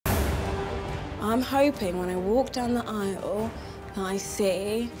I'm hoping when I walk down the aisle that I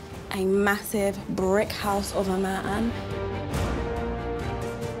see a massive brick house of a man.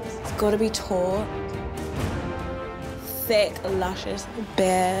 It's got to be tall, thick, luscious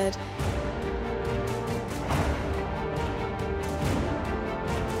beard.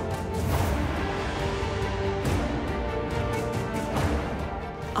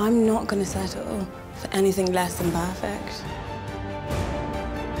 I'm not going to settle for anything less than perfect.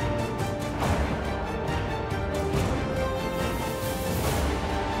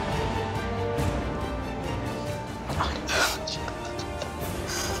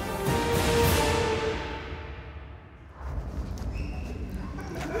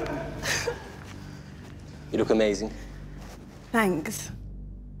 You look amazing. Thanks.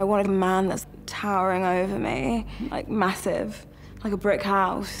 I wanted a man that's towering over me, like massive, like a brick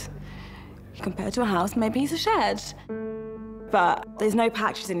house. Compared to a house, maybe he's a shed. But there's no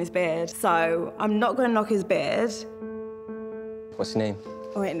patches in his beard, so I'm not gonna knock his beard. What's your name?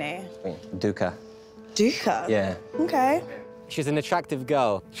 Whitney. Duca. Duca? Yeah. Okay. She's an attractive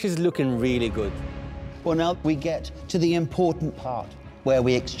girl. She's looking really good. Well, now we get to the important part, where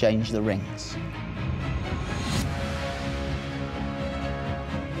we exchange the rings.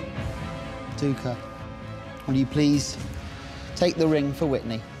 Duca, will you please take the ring for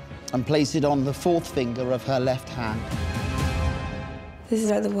Whitney and place it on the fourth finger of her left hand? This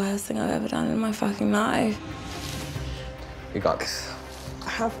is like the worst thing I've ever done in my fucking life. We got this.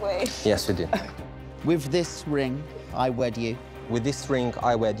 Have we? Yes, we do. With this ring, I wed you. With this ring,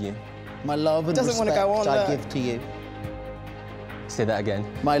 I wed you. My love and respect I give to you. Say that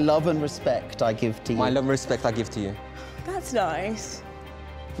again. My love and respect I give to you. My love and respect I give to you. That's nice.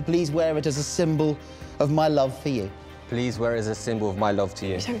 Please wear it as a symbol of my love for you. Please wear it as a symbol of my love to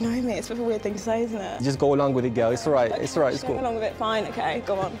you. You don't know me. It's a bit of a weird thing to say, isn't it? Just go along with it, girl. It's all right. It's all right. It's cool. Go along with it. Fine. Okay.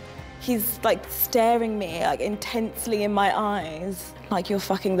 Go on. He's like staring me like intensely in my eyes, like you're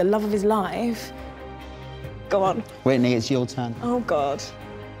fucking the love of his life. Go on. Whitney, it's your turn. Oh God.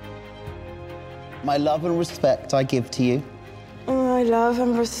 My love and respect I give to you. My love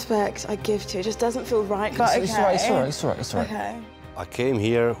and respect I give to you. It just doesn't feel right. But okay. It's all right. It's all right. It's all right. It's all right. Okay. I came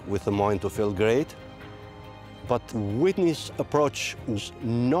here with the mind to feel great, but Whitney's approach was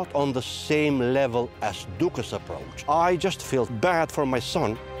not on the same level as Duca's approach. I just feel bad for my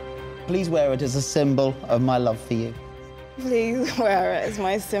son. Please wear it as a symbol of my love for you. Please wear it as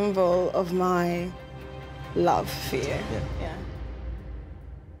my symbol of my love for you. Yeah.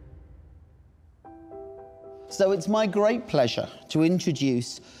 So it's my great pleasure to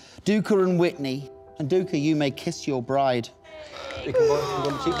introduce Duca and Whitney. And Duca, you may kiss your bride. You can go on the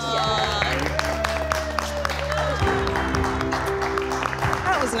cheeks.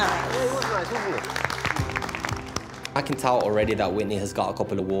 That was nice. Yeah, it was nice, wasn't it? I can tell already that Whitney has got a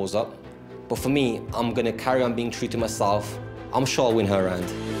couple of walls up. But for me, I'm gonna carry on being true to myself. I'm sure I'll win her around.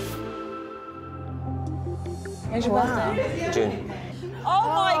 When's your birthday? June. Oh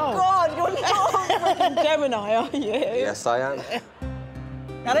my God, you're not a freaking Gemini, are you? Yes, I am.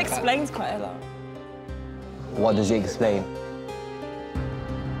 That explains quite a lot. What does it explain?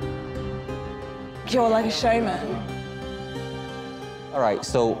 You're like a showman. All right,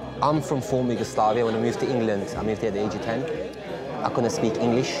 so I'm from former Yugoslavia. When I moved to England, I moved here at the age of 10. I couldn't speak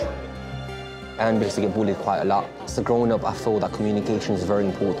English, and I used to get bullied quite a lot. So growing up, I feel that communication is very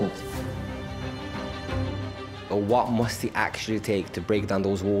important. But what must it actually take to break down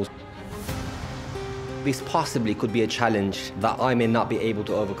those walls? This possibly could be a challenge that I may not be able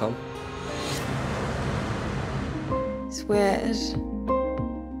to overcome. It's weird.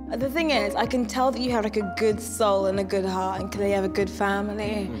 The thing is, I can tell that you have like a good soul and a good heart and clearly have a good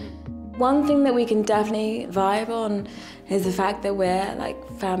family. One thing that we can definitely vibe on is the fact that we're like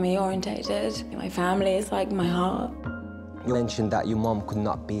family orientated. My family is like my heart. You mentioned that your mom could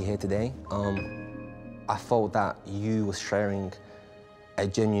not be here today. I felt that you were sharing a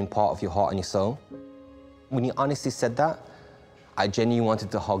genuine part of your heart and your soul. When you honestly said that, I genuinely wanted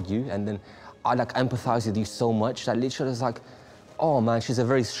to hug you, and then I like empathized with you so much that literally was like, oh man, she's a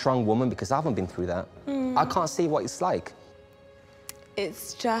very strong woman, because I haven't been through that. I can't say what it's like.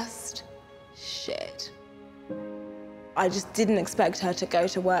 It's just shit. I just didn't expect her to go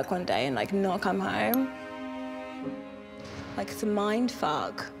to work one day and like not come home. Like it's a mind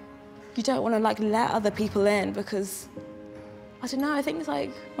fuck. You don't want to like let other people in because, I don't know, I think it's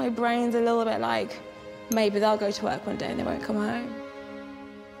like my brain's a little bit like, maybe they'll go to work one day and they won't come home.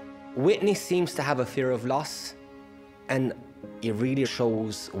 Whitney seems to have a fear of loss, and it really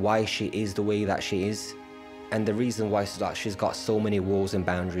shows why she is the way that she is, and the reason why she's got so many walls and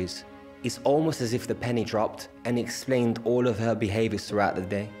boundaries. It's almost as if the penny dropped and explained all of her behaviors throughout the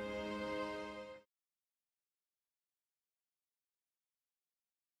day.